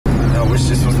wish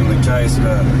this wasn't the case,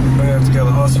 but I'm gonna have to go to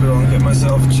the hospital and get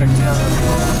myself checked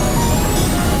out.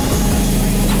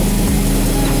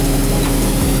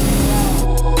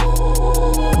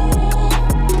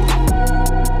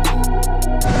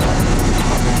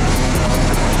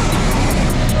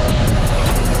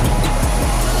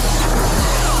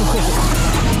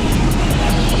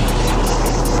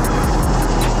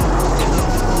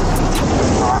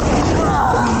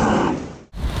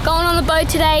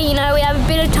 Today, you know, we have a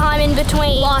bit of time in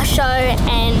between last show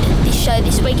and this show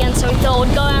this weekend, so we thought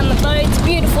we'd go out on the boat. It's a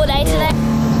beautiful day today.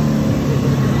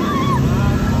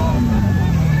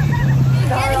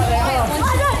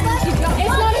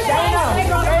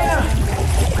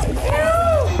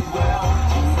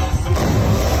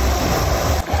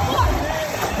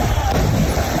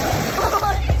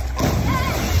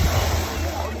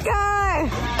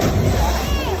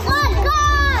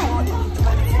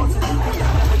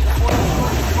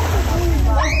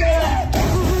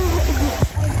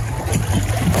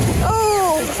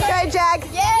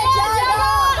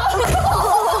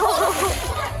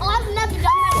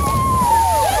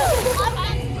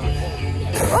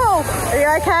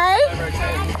 Okay?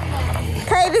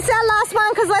 Okay, this is our last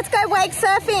one because let's go wake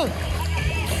surfing.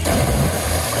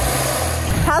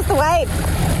 How's the wave?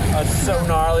 Oh, it's so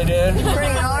gnarly, dude.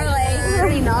 Pretty gnarly.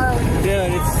 Pretty gnarly.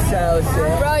 Dude, it's so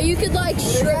sick. Bro, you could like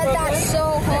shred that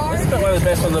so hard. This is one of the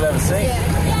best ones I've ever seen.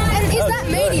 Yeah. And is that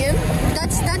medium?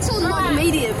 That's on like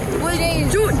medium.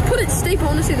 Do it, put it steep, I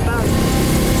want to see the balance.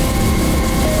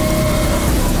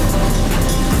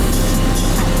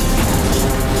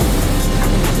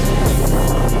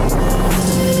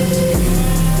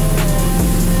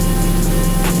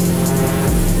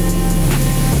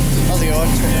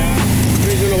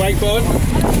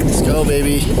 Let's go,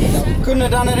 baby. Couldn't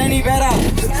have done it any better.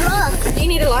 You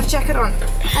need a life jacket on.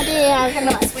 I do have a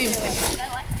nice swim.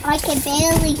 I can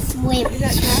barely swim.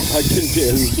 I can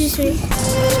barely. Excuse me.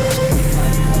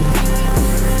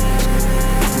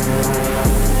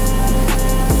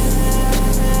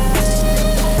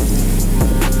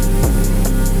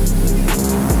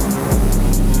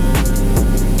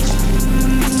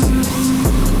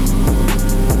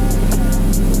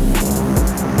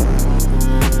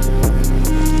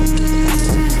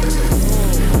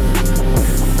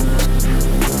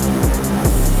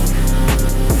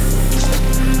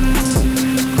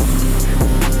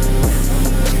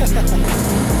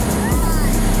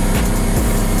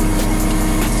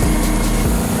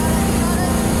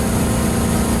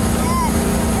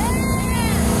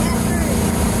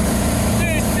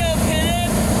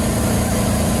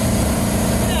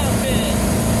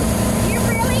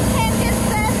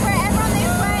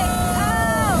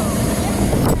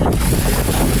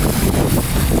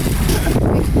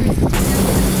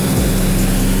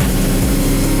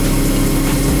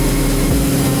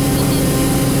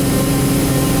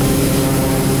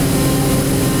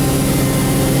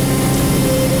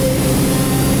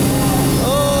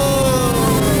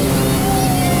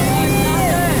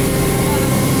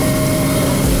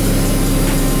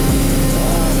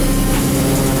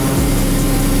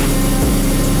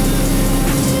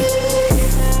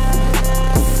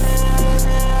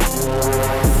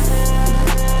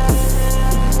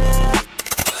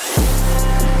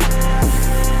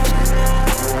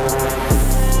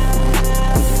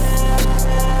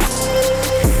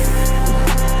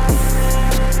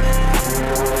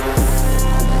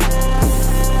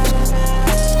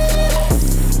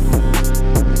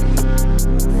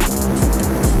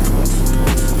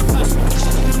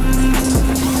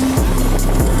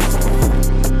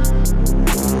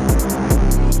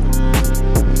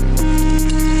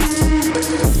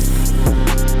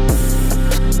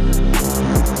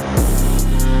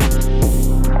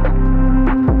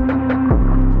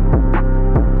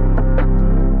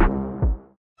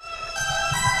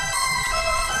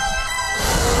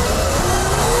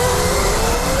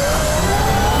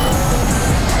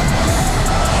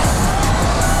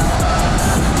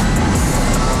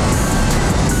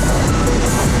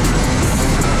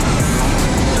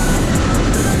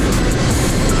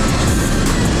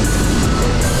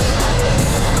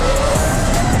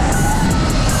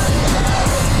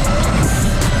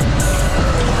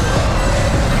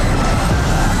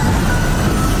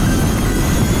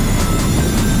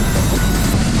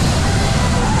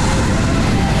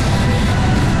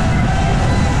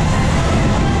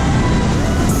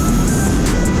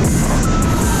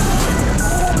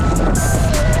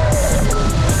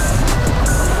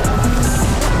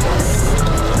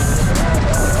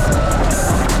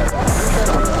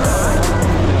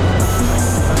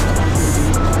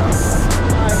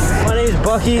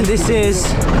 Bucky, this is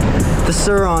the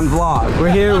Surron vlog. We're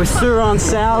here with Surron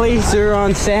Sally,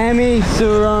 Surron Sammy,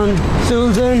 Surron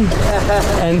Susan,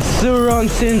 and Surron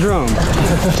Syndrome.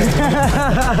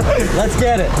 Let's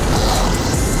get it.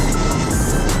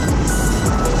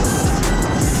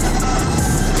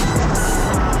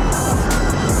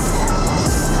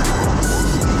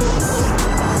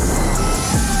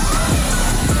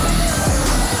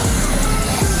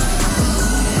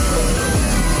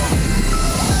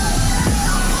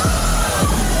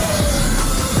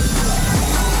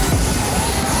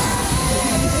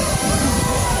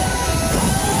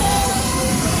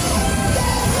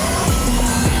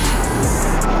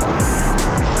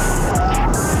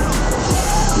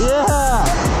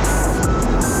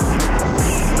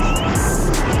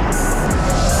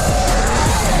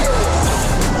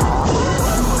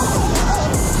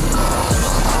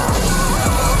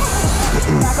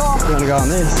 I'm gonna go on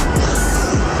this.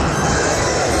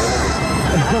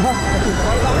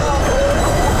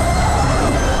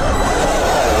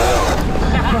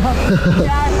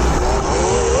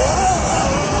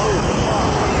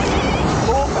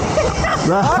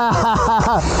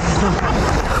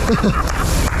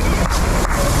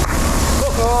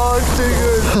 Oh, it's too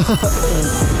good.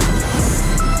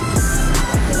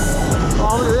 Oh,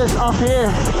 look at this, up here.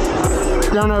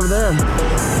 Down over there.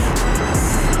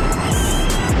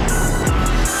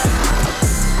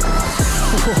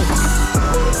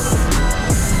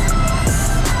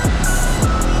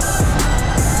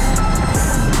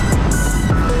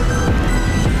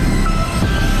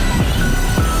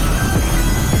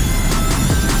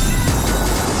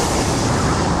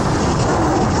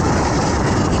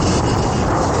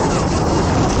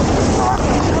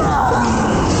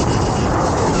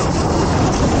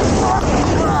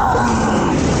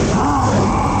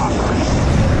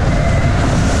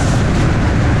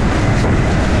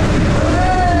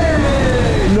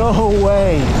 No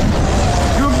way.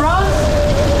 Good, bro?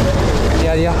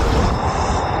 Yeah.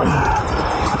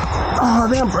 Oh, I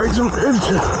think I broke some ribs.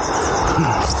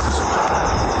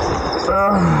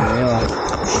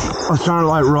 I was trying to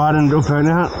like ride and do a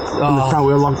burnout, and the front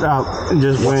wheel locked up and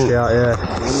just went out, yeah.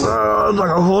 It was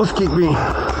like a horse kicked me.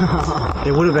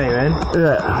 It would have been, man.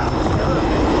 Yeah.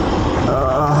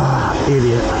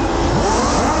 Idiot.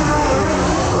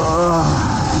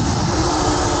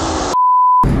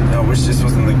 I wish this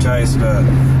wasn't the case, but I'm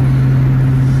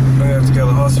gonna have to go to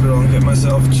the hospital and get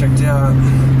myself checked out.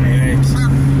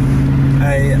 I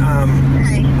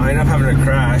ended up having a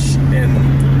crash and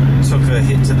took a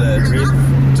hit to the rib.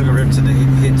 Took a rib to the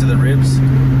hit to the ribs.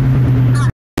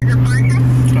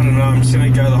 I don't know. I'm just gonna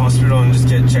go to the hospital and just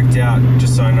get checked out,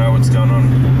 just so I know what's going on.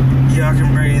 Yeah, I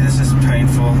can breathe. This is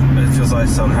painful. It feels like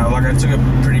somehow, like I took a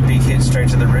pretty big hit straight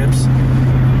to the ribs.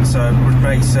 So it would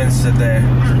make sense that they're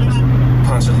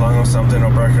punctured lung or something, or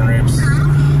broken ribs.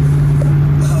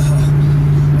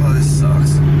 Oh, this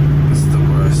sucks. This is the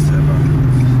worst ever.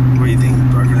 What do you think?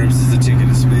 Broken ribs is the ticket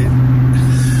to speed? I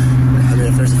mean,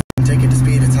 if there's a ticket to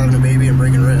speed, it's having a baby and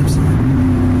breaking ribs.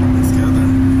 Let's go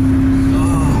then.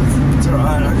 Oh, it's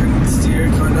alright. I can steer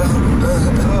kind of.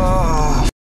 Oh.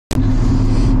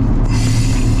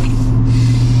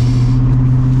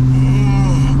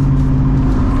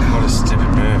 What a stupid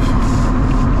move.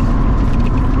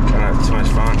 Too much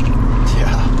fun.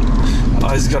 Yeah.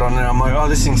 I just got on there, I'm like, oh,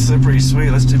 this thing's pretty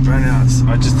sweet, let's do burnouts.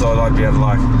 I just thought I'd be able to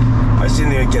like, I just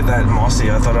didn't even get that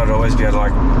mossy. I thought I'd always be able to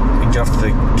like get off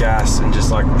the gas and just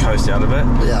like coast out of it.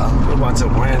 Yeah. But once it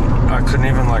went, I couldn't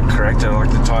even like correct it, like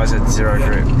the tyres had zero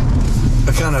grip.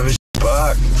 I can't have a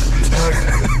park.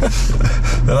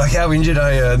 They're like, how injured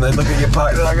are you? And they look at your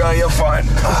park, they're like, oh, you're fine.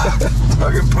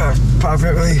 I can park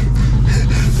perfectly.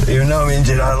 Even though I'm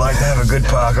injured, I like to have a good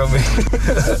park on me.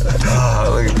 Oh,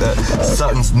 look at that.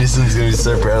 Sutton's Nissan's going to be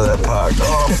so proud of that park.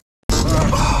 Oh.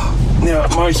 Now,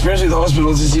 my experience with the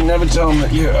hospitals is you never tell them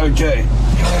that you're okay.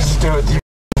 You always do it, you're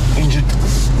injured.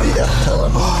 Yeah, tell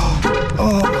them.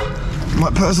 Oh.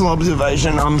 My personal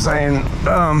observation, I'm saying,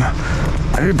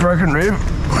 maybe a broken rib.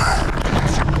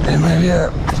 And maybe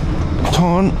a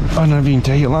torn, I don't know if you can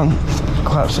take your lung.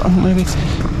 Collapse lung, maybe.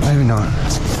 Maybe not.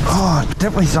 Oh,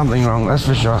 definitely something wrong, that's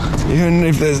for sure. Even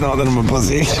if there's not, then I'm a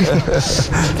pussy.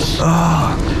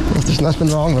 Oh. If there's nothing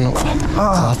wrong, then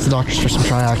that's the doctors for some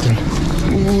triactin.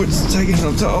 Ooh, it's taking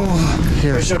a toll.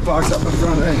 Here. I should have parked up in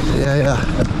front, eh? Yeah.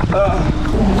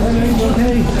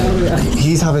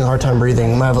 He's having a hard time breathing.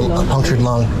 He might have a punctured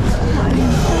lung.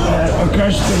 I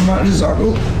crashed the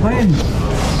motorcycle. When?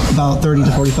 About 30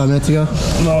 to 45 minutes ago.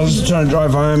 No, I was just trying to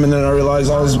drive home and then I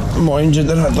realised I was more injured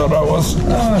than I thought I was.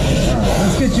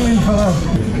 Let's get you in, fella.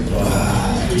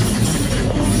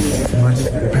 Am I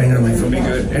Pain relief will be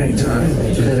good anytime.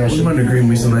 We want a green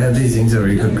whistle. They have these things where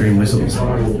you got green whistles.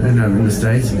 And in the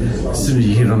States, as soon as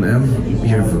you hit on them,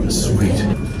 you're sweet.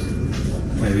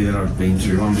 Maybe that I've been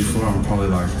through one before. I'm probably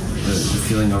like, the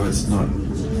feeling of it's not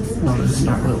as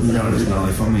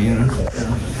gnarly for me, you know?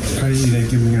 It's crazy they're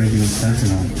going to give me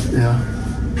fentanyl. Yeah.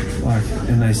 Like,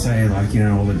 and they say, like, you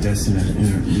know, all the deaths in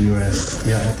the US,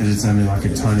 that it's only like a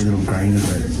tiny little grain of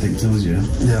it that kills you.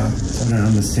 Yeah. So I don't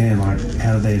understand, like,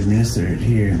 how do they administer it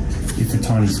here if a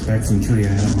tiny speck can kill you?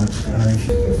 How much?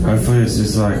 Hopefully it's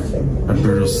just like a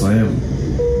brutal slam.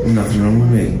 Nothing wrong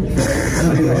with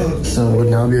me. So would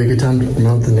now be a good time to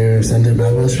promote the new Send It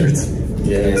MaddHouse shirts?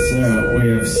 Yes, we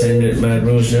have Send It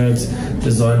MaddHouse shirts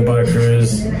designed by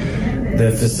crews.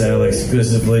 They're for sale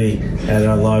exclusively at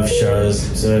our live shows.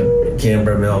 So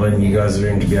Canberra, Melbourne, you guys are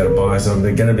going to be able to buy some.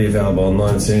 They're going to be available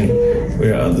online soon. We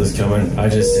got others coming. I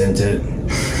just sent it.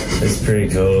 It's pretty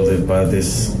cool to live by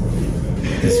this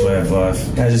way of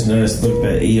life. I just noticed, look,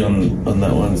 the E on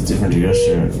that one's different to your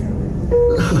shirt.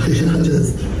 Yeah, it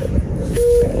is.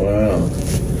 Wow.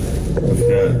 We've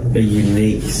got a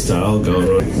unique style going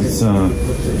on. It's I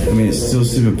mean, it's still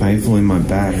super painful in my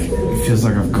back. It feels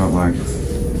like I've got like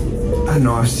a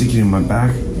knife sticking in my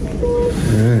back.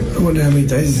 I wonder how many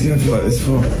days it's gonna feel like this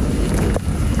for.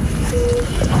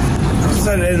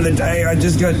 So at the end of the day, I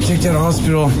just got checked out of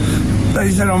hospital.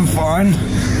 They said I'm fine.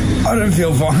 I don't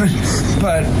feel fine,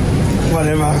 but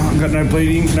whatever. I've got no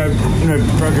bleeding, no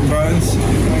broken bones.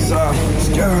 So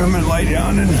just go home and lay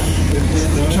down and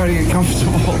try to get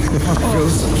comfortable.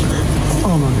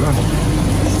 Oh my god.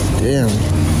 Damn.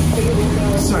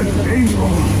 So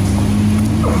painful.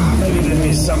 Oh, maybe they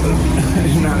missed something.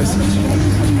 Who knows?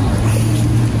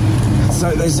 So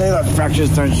they say that fractures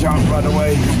don't show up right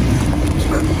away.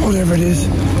 But whatever it is,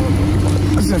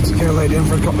 I just have to go lay down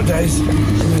for a couple of days and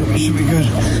then it should be good.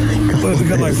 We've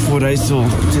got like 4 days till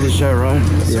the show, right?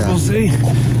 So yeah. We'll see.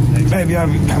 Maybe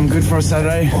I'm good for a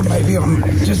Saturday, or maybe I'm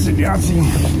just a Yahtzee.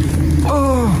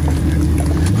 Oh,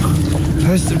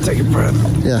 first, take a breath.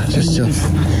 Yeah, just chill.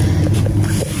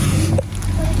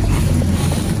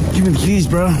 Give me the keys,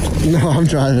 bro. No, I'm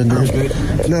driving, dude. I'm good.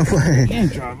 No way. You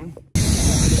ain't driving.